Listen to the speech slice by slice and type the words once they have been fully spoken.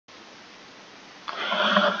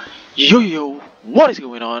Yo, what is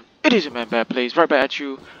going on? It is your man Bad Plays right back at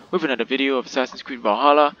you with another video of Assassin's Creed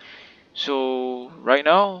Valhalla. So right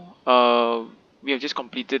now, we have just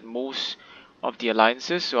completed most of the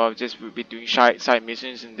alliances. So I've just been doing side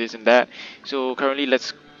missions and this and that. So currently,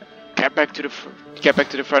 let's get back to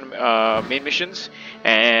the front main missions,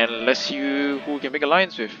 and let's see who we can make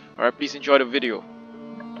alliance with. All right, please enjoy the video.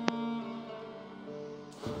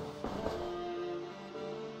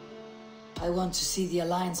 I want to see the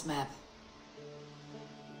Alliance map.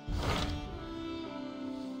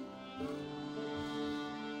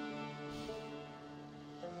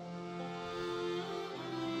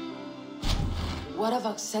 What of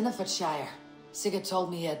Oxenfordshire? Sigurd told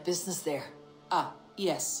me he had business there. Ah,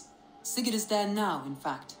 yes. Sigurd is there now, in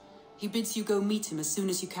fact. He bids you go meet him as soon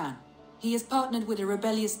as you can. He has partnered with a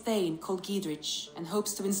rebellious Thane called Giedrich, and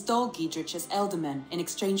hopes to install Giedrich as Elderman in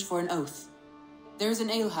exchange for an oath. There is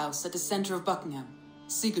an alehouse at the center of Buckingham.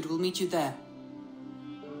 Sigurd will meet you there.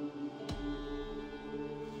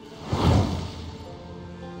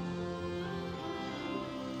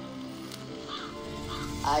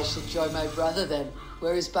 I should join my brother then.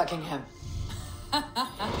 Where is Buckingham?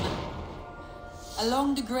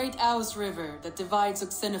 Along the Great Ouse River that divides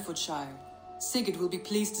Oxenfordshire. Sigurd will be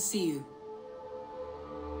pleased to see you.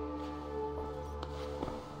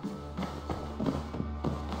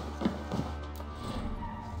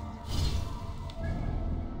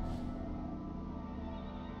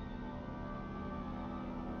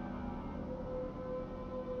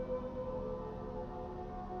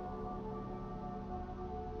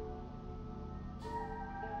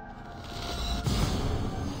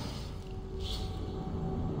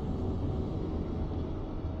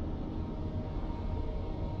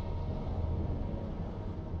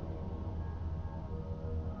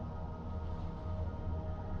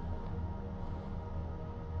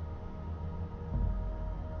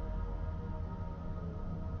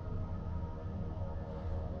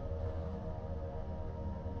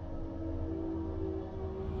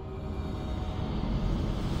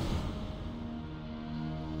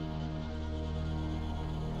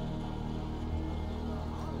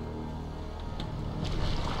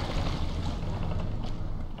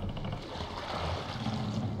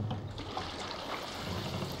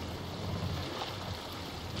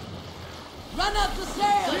 Run up the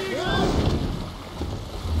stairs!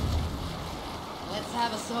 Let's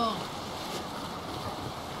have a song.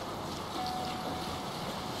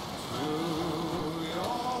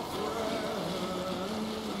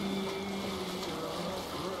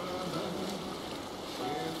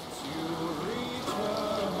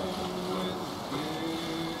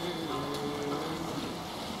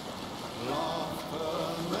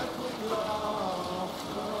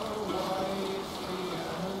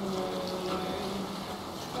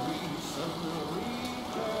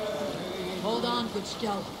 Hold on, good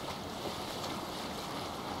skeleton.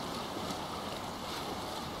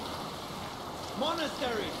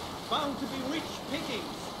 Monastery, bound to be rich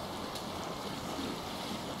pickings.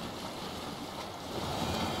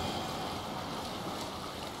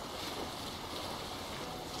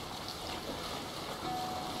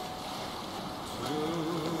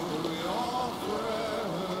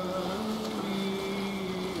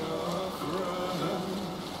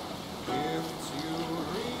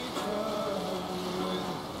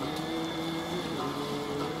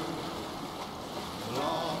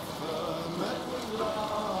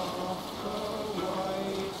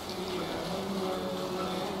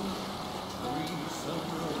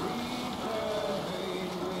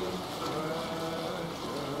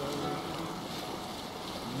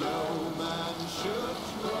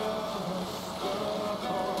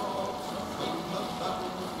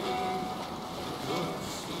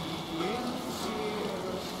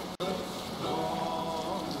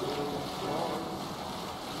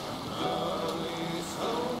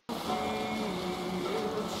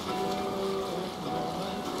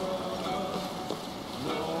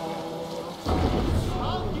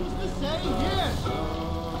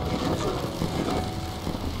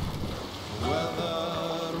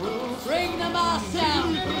 Bring the mass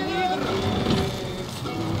down!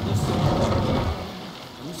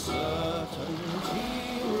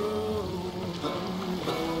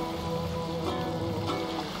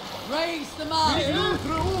 Raise the mast!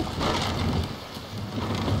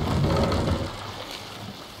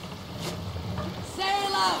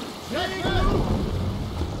 Sail out!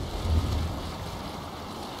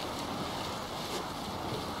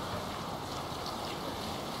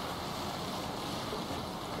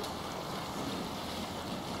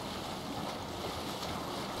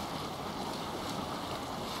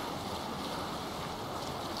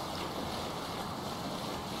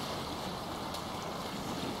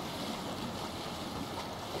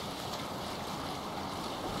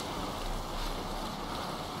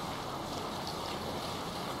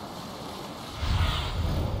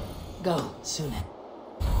 Go, Sunan.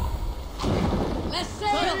 Let's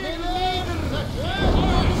sail! Let's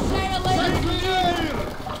sail!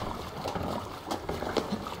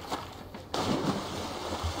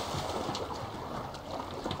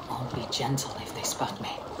 Won't be gentle if they spot me.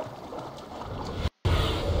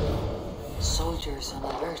 Soldiers on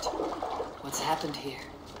alert. What's happened here?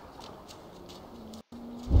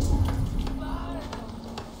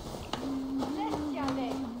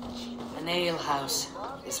 An ale house.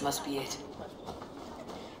 This must be it.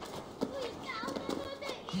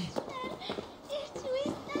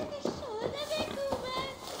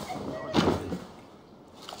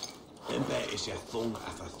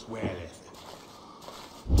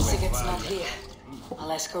 Sigurd's not here.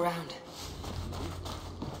 I'll ask around.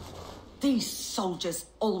 These soldiers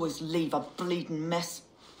always leave a bleeding mess.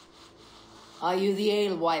 Are you the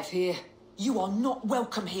alewife here? You are not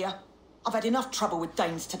welcome here. I've had enough trouble with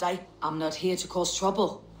Danes today. I'm not here to cause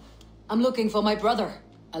trouble. I'm looking for my brother,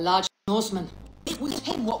 a large Norseman. It was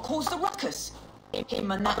him what caused the ruckus.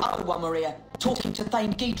 Him and that other one were here, talking to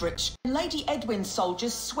Thane Giedrich. Lady Edwin's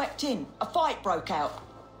soldiers swept in. A fight broke out.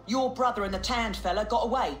 Your brother and the tanned fella got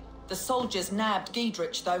away. The soldiers nabbed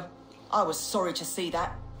Giedrich, though. I was sorry to see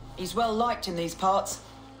that. He's well liked in these parts.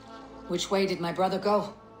 Which way did my brother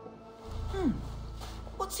go?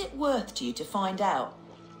 What's it worth to you to find out?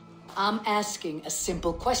 I'm asking a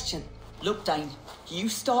simple question. Look, Dane, you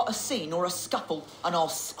start a scene or a scuffle, and I'll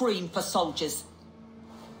scream for soldiers.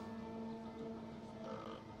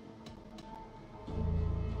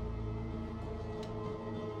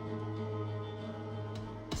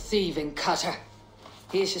 Thieving cutter.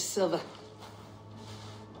 Here's your silver.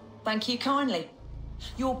 Thank you kindly.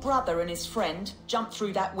 Your brother and his friend jumped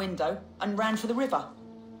through that window and ran for the river.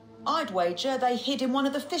 I'd wager they hid in one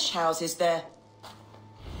of the fish houses there.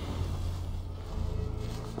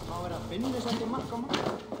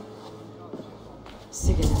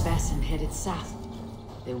 Sigurd and Basim headed south.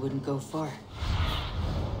 They wouldn't go far.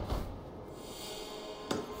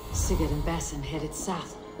 Sigurd and Basim headed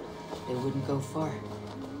south. They wouldn't go far.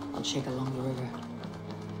 I'll check along the river.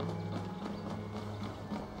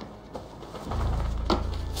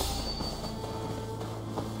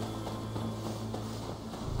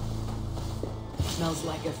 Smells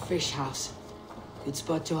like a fish house. Good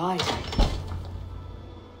spot to hide.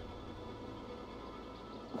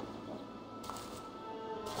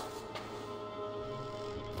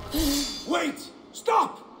 Wait!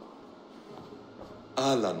 Stop!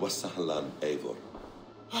 Ahlan wa sahlan, Eivor.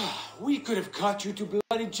 We could have cut you to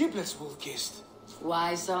bloody giblets, Wolf-kissed.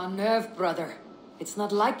 Why so nerve, brother? It's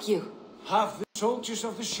not like you. Half the soldiers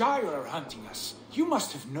of the Shire are hunting us. You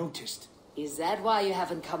must have noticed. Is that why you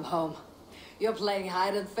haven't come home? You're playing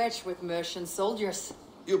hide and fetch with Mercian soldiers.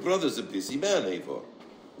 Your brother's a busy man, Eivor.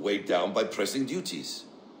 Weighed down by pressing duties.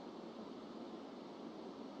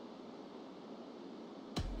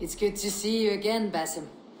 It's good to see you again, Basim.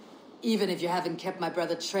 Even if you haven't kept my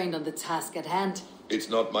brother trained on the task at hand. It's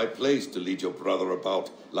not my place to lead your brother about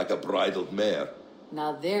like a bridled mare.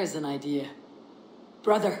 Now there's an idea.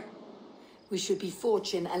 Brother, we should be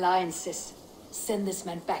forging alliances. Send this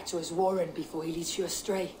man back to his warren before he leads you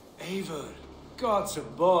astray. Eivor, gods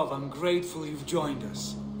above, I'm grateful you've joined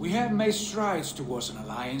us. We have made strides towards an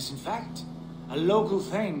alliance, in fact. A local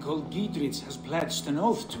thane called Giedrich has pledged an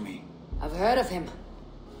oath to me. I've heard of him.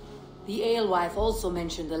 The alewife also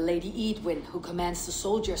mentioned a Lady Edwin who commands the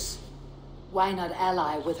soldiers. Why not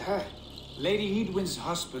ally with her? Lady Edwin's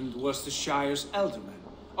husband was the Shire's elderman,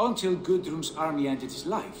 until Gudrun's army ended his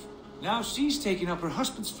life. Now she's taken up her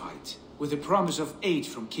husband's fight, with the promise of aid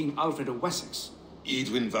from King Alfred of Wessex.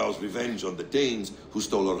 Edwin vows revenge on the Danes who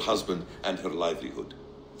stole her husband and her livelihood.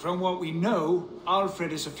 From what we know,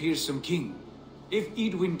 Alfred is a fearsome king. If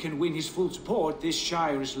Edwin can win his full support, this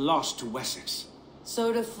Shire is lost to Wessex.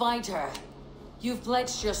 So to fight her, you've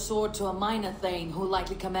pledged your sword to a minor thane who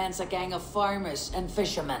likely commands a gang of farmers and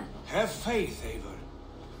fishermen. Have faith, Eivor.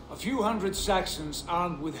 A few hundred Saxons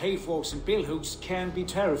armed with hayforks and billhooks can be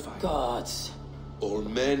terrifying. Gods. All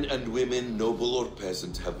men and women, noble or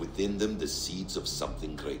peasant, have within them the seeds of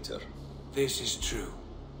something greater. This is true.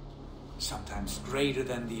 Sometimes greater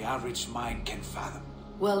than the average mind can fathom.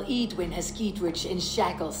 Well, Edwin has Giedrich in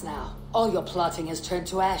shackles now. All your plotting has turned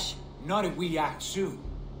to ash. Not if we act soon.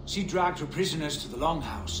 She dragged her prisoners to the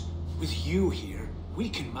Longhouse. With you here, we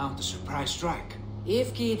can mount a surprise strike.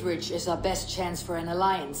 If Giedrich is our best chance for an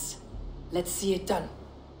alliance, let's see it done.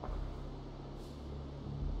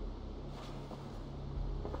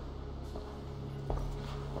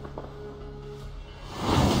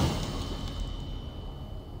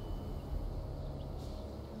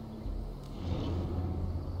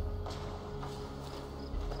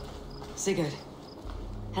 Sigurd,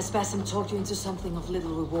 has Basim talked you into something of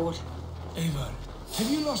little reward? Eivor,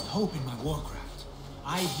 have you lost hope in my warcraft?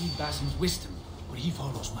 I heed Basim's wisdom, but he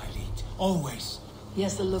follows my lead. Always. He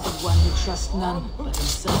has the look of one who trusts none but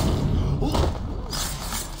himself.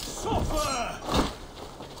 Suffer!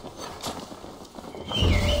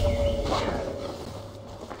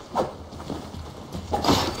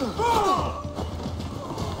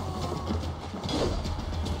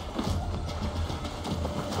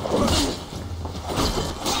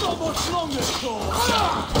 Not much longer, Thor!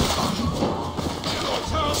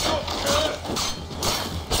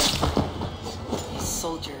 His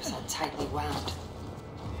soldiers are tightly wound.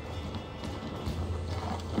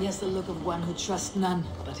 He has the look of one who trusts none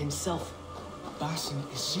but himself. Basim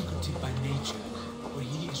is secretive by nature, but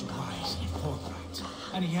he is wise and forthright,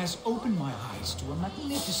 and he has opened my eyes to a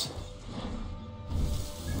magnificent...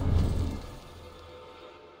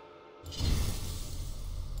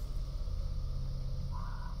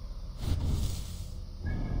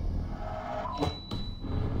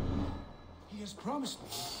 He has promised me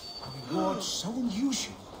a reward so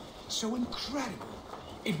unusual, so incredible,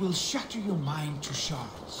 it will shatter your mind to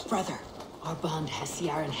shards. Brother, our bond has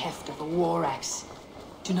the iron heft of a war axe.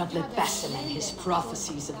 Do not let Basim and his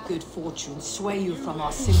prophecies of good fortune sway you from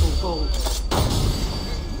our simple goal.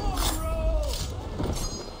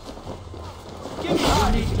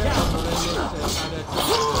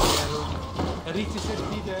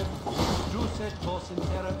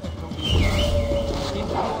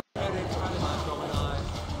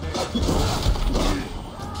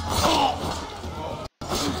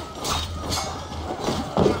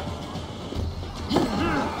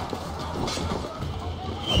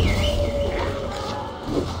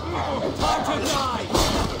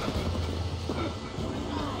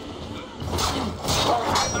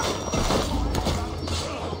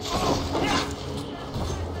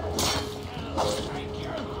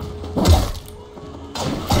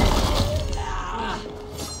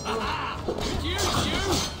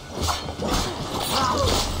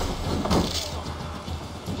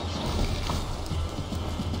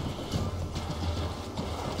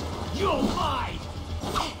 You're mine!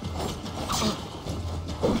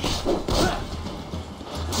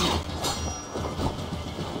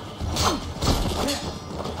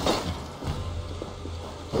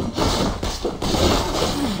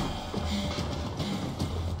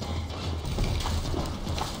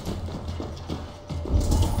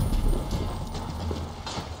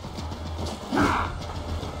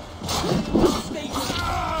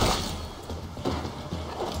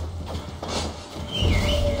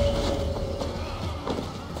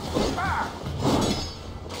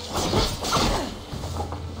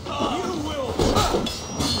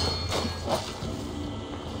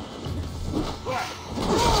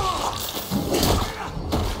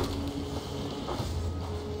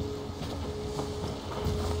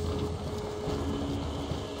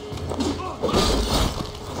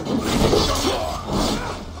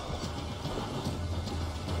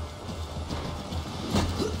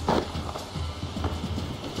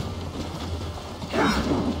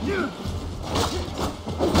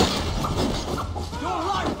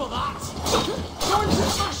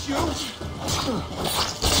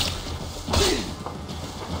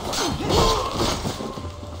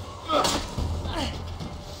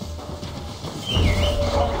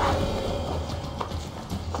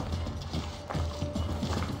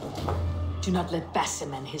 Do not let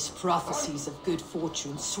Basim and his prophecies of good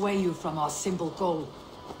fortune sway you from our simple goal.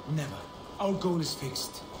 Never. Our goal is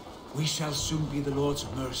fixed. We shall soon be the lords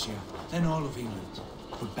of Mercia, then all of England.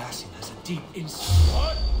 But Basim has a deep insight.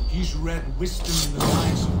 What? He's read wisdom in the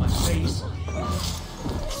lines of my face.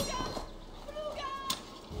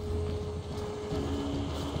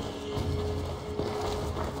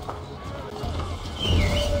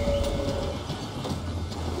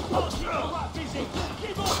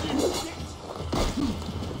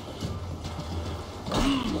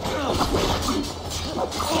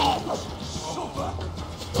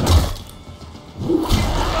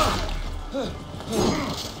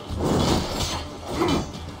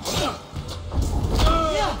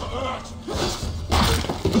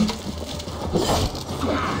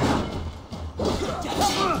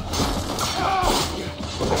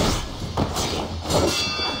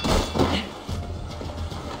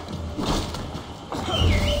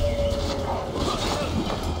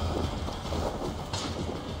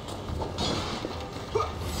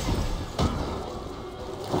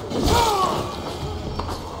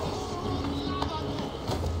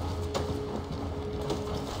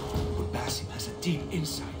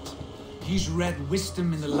 He's read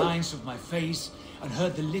wisdom in the lines of my face and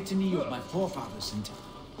heard the litany of my forefathers, and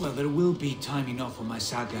Well, there will be time enough for my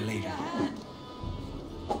saga later.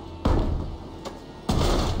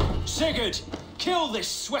 Sigurd, kill this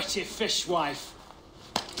sweaty fishwife.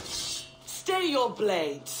 Stay your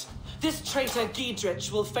blades. This traitor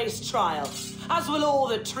Giedrich will face trial, as will all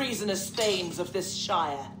the treasonous thanes of this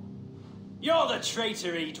shire. You're the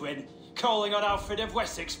traitor, Edwin, calling on Alfred of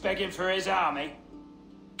Wessex begging for his army.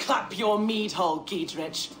 Clap your mead hole,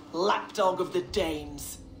 Giedrich, lapdog of the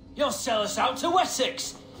Danes. You'll sell us out to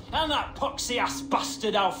Wessex, and that poxy-ass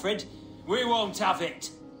bastard Alfred. We won't have it.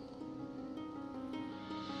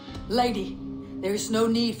 Lady, there is no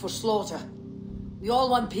need for slaughter. We all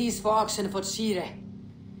want peace for Oxen and for Sire.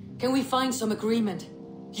 Can we find some agreement?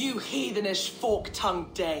 You heathenish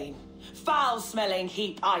fork-tongued Dane. Foul-smelling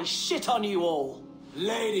heap, I shit on you all.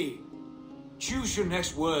 Lady, choose your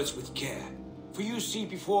next words with care. For you see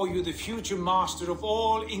before you the future master of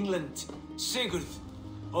all England, Sigurd,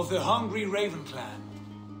 of the hungry Raven clan.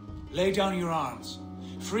 Lay down your arms,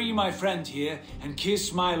 free my friend here, and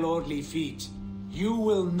kiss my lordly feet. You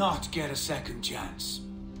will not get a second chance.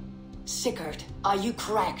 Sigurd, are you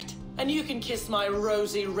cracked? And you can kiss my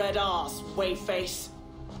rosy red arse, wayface.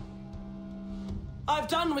 I've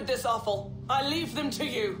done with this offal. I leave them to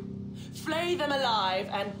you. Flay them alive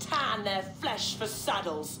and tan their flesh for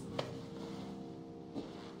saddles.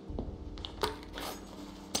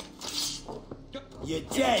 You're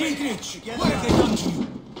dead. Giedrich, what have they done to you?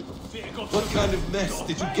 What kind of mess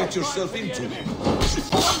did you get yourself into?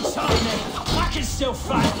 One time, mate. I can still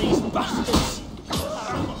fight these bastards.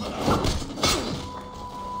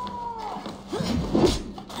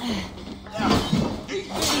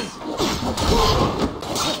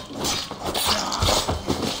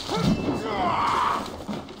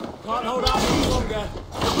 Can't hold out any longer.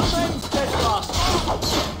 Remain steadfast.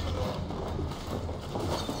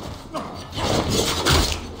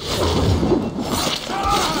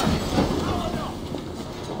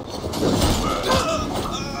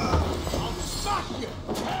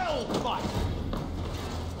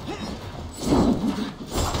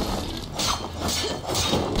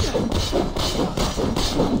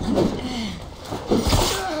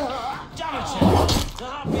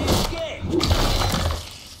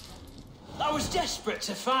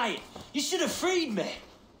 To fight. You should have freed me.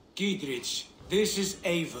 Giedrich, this is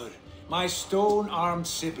Eivor, my stone-armed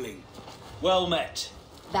sibling. Well met.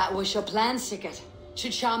 That was your plan, Sigurd. To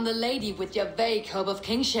charm the lady with your vague hope of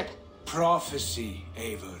kingship. Prophecy,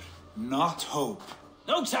 Eivor, not hope.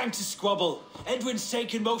 No time to squabble. Edwin's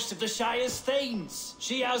taken most of the Shire's thanes.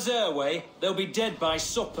 She has her way. They'll be dead by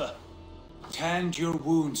supper. Tend your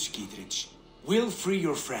wounds, Giedrich. We'll free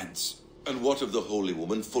your friends. And what of the holy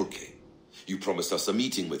woman Fulke? You promised us a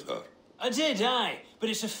meeting with her. I did, aye. But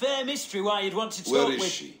it's a fair mystery why you'd want to talk with... Where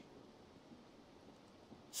is she?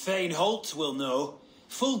 Thane Holt will know.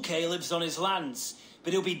 Fulke lives on his lands,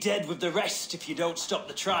 but he'll be dead with the rest if you don't stop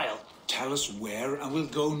the trial. Tell us where and we'll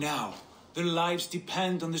go now. Their lives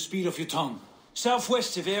depend on the speed of your tongue.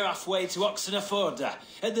 Southwest of here, halfway to Oxenaforda,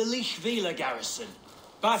 at the Lichvila garrison.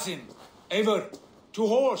 Basim, Eivor, to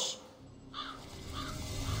horse!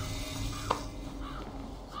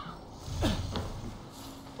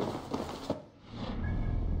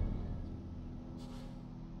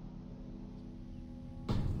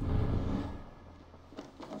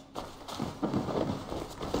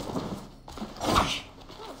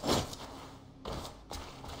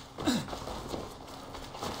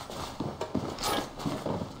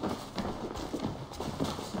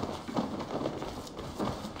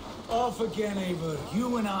 Off again, Eivor.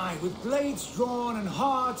 You and I, with blades drawn and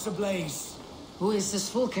hearts ablaze. Who is this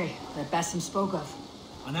Fulke that Basim spoke of?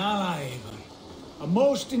 An ally, Eivor. A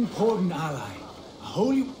most important ally. A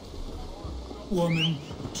holy woman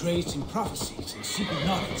who trades in prophecies and secret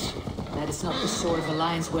knowledge. That is not the sort of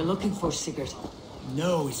alliance we're looking for, Sigurd.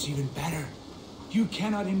 No, it's even better. You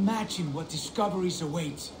cannot imagine what discoveries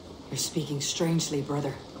await. You're speaking strangely,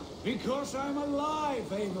 brother. Because I'm alive,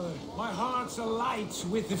 Eivor. My heart's alight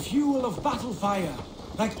with the fuel of battle fire.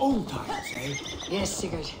 Like old times, eh? Yes,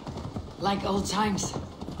 Sigurd. Like old times.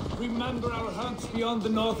 Remember our hunts beyond the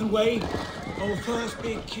Northern Way? Our first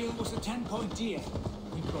big kill was a 10-point deer.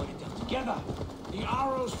 We brought it down together. The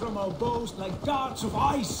arrows from our bows like darts of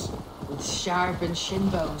ice. With sharpened shin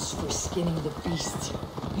bones for skinning the beast.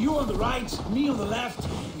 You on the right, me on the left.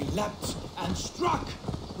 We leapt and struck.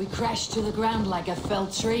 We crashed to the ground like a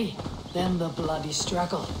felled tree. Then the bloody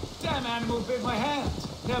struggle. Damn animal bit my hand.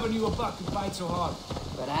 Never knew a buck could bite so hard.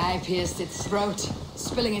 But I pierced its throat,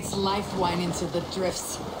 spilling its life wine into the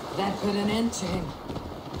drifts. That put an end to him.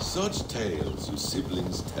 Such tales you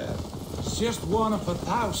siblings tell. It's just one of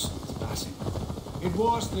 1,000, Basim. It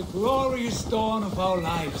was the glorious dawn of our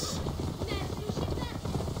lives.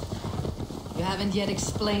 You haven't yet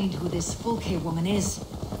explained who this Fulke woman is.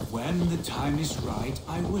 When the time is right,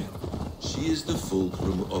 I will. She is the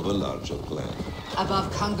fulcrum of a larger plan.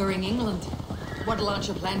 Above conquering England, what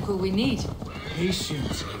larger plan could we need?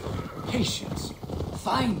 Patience, Avery. Patience.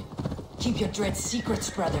 Fine. Keep your dread secrets,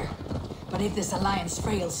 brother. But if this alliance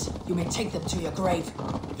fails, you may take them to your grave.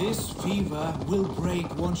 This fever will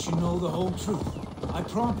break once you know the whole truth. I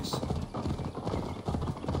promise.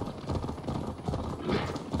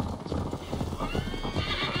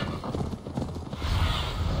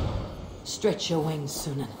 Stretch your wings,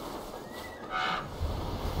 Sunan.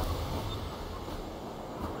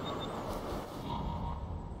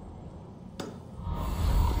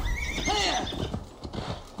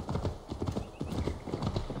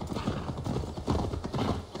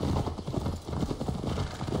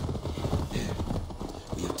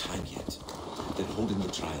 We have time yet. They're holding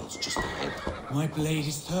the trials just ahead. My blade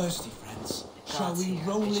is thirsty, friends. Shall we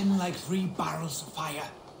roll in like 3 barrels of fire?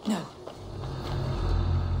 No.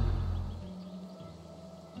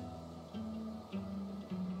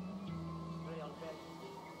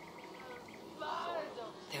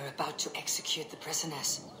 They're about to execute the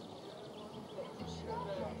prisoners.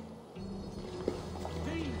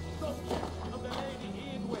 These subjects of the Lady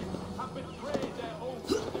Edwin have betrayed their oath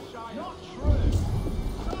to the Shire. Not true.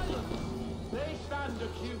 Silence. They stand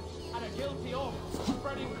accused and are guilty of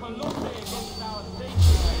spreading calumny against our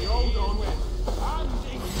sacred Lady Edwin. And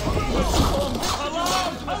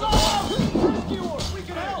Alarm! Alarm! Rescuers! We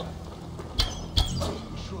can help!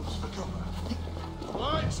 Shrubs for cover.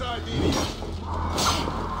 Blindside the idiot!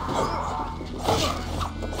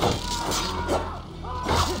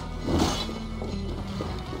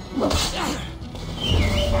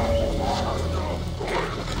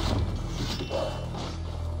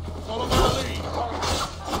 Follow my lead.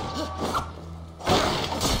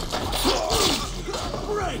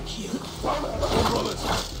 Break you! Come, brothers.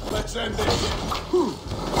 Let's end this.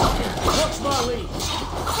 Watch my lead!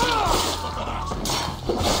 Look at that.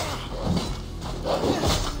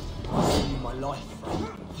 My life, friend.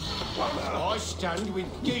 I stand with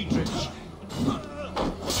Giedrich.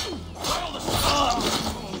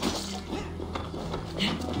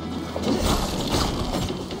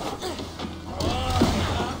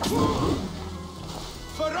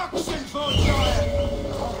 For Oxenfordshire!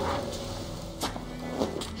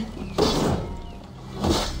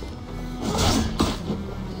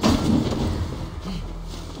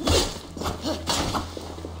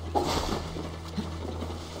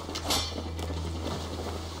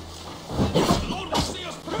 Lord will see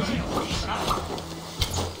us prevail!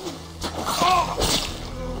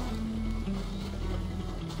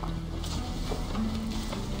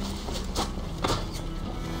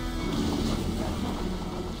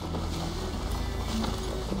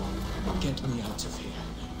 Get me out of here.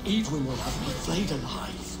 Edwin will have me flayed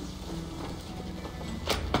alive.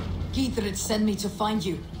 Giedrich sent me to find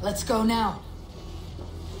you. Let's go now.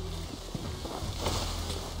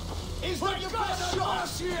 Is that your best shot?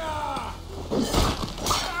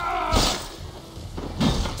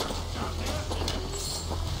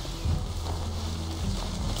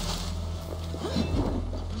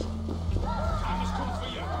 Time has come for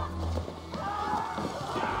you.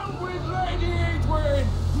 Down with Lady Edwin!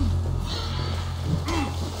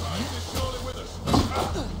 Christ is surely with us.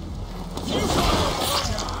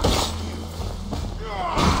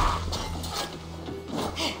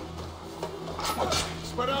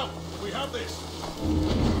 Spread out. We have this.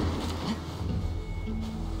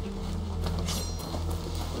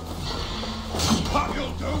 Pop,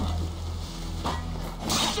 you'll do.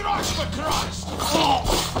 Strike for Christ!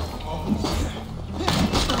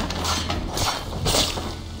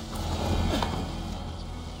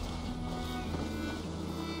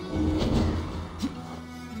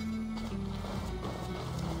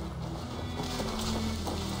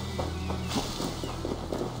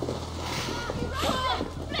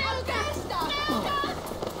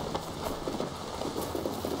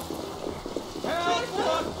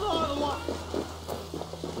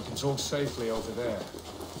 We can talk safely over there.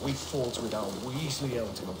 We fought with our Weasley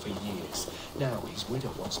Ealdorman for years. Now his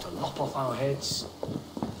widow wants to lop off our heads.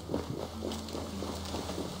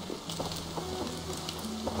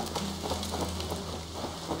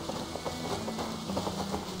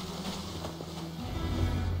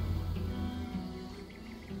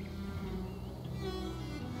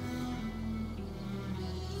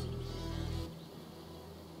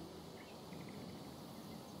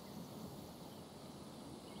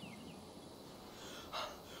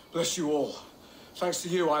 Bless you all. Thanks to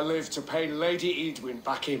you, I live to pay Lady Edwin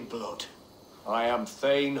back in blood. I am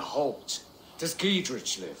Thane Holt. Does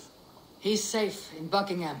Giedrich live? He's safe in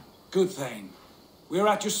Buckingham. Good Thane. We are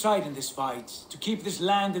at your side in this fight, to keep this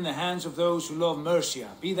land in the hands of those who love Mercia,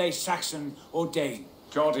 be they Saxon or Dane.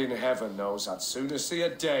 God in heaven knows I'd sooner see a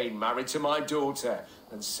Dane married to my daughter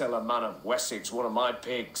than sell a man of Wessex one of my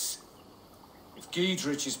pigs. If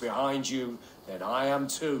Giedrich is behind you, then I am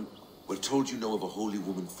too. We're told you know of a holy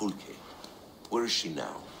woman, Fulke. Where is she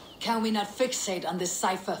now? Can we not fixate on this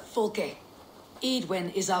cipher, Fulke? Edwin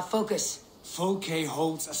is our focus. Fulke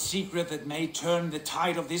holds a secret that may turn the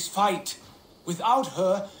tide of this fight. Without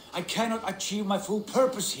her, I cannot achieve my full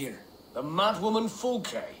purpose here. The madwoman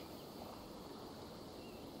Fulke?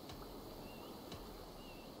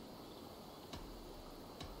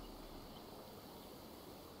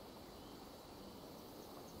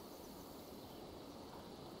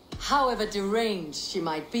 However deranged she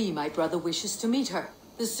might be, my brother wishes to meet her.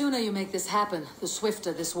 The sooner you make this happen, the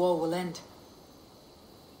swifter this war will end.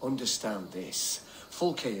 Understand this.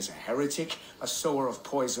 Fulke is a heretic, a sower of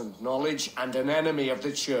poisoned knowledge, and an enemy of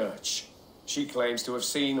the Church. She claims to have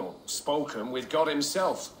seen or spoken with God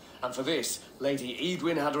himself, and for this, Lady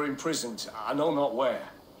Edwin had her imprisoned, I know not where.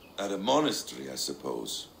 At a monastery, I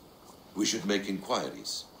suppose. We should make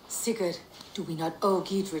inquiries. Sigurd, do we not owe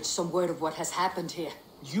Giedrich some word of what has happened here?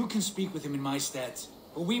 You can speak with him in my stead,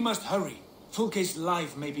 but we must hurry. Fulke's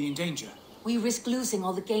life may be in danger. We risk losing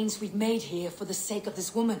all the gains we've made here for the sake of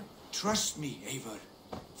this woman. Trust me, Eivor.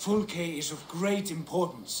 Fulke is of great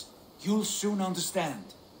importance. You'll soon understand.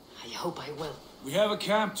 I hope I will. We have a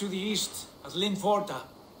camp to the east at Linforda,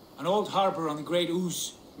 an old harbor on the Great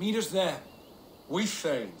Ouse. Meet us there. We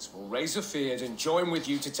Thanes will raise a feard and join with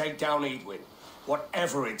you to take down Edwin,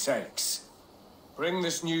 whatever it takes. Bring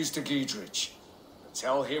this news to Giedrich, and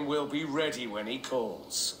tell him we'll be ready when he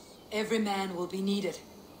calls. Every man will be needed.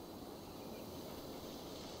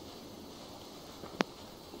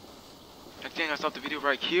 I think I'll stop the video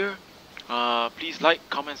right here. Please like,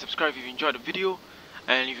 comment, subscribe if you enjoyed the video.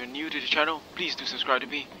 And if you're new to the channel, please do subscribe to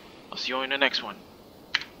me. I'll see you all in the next one.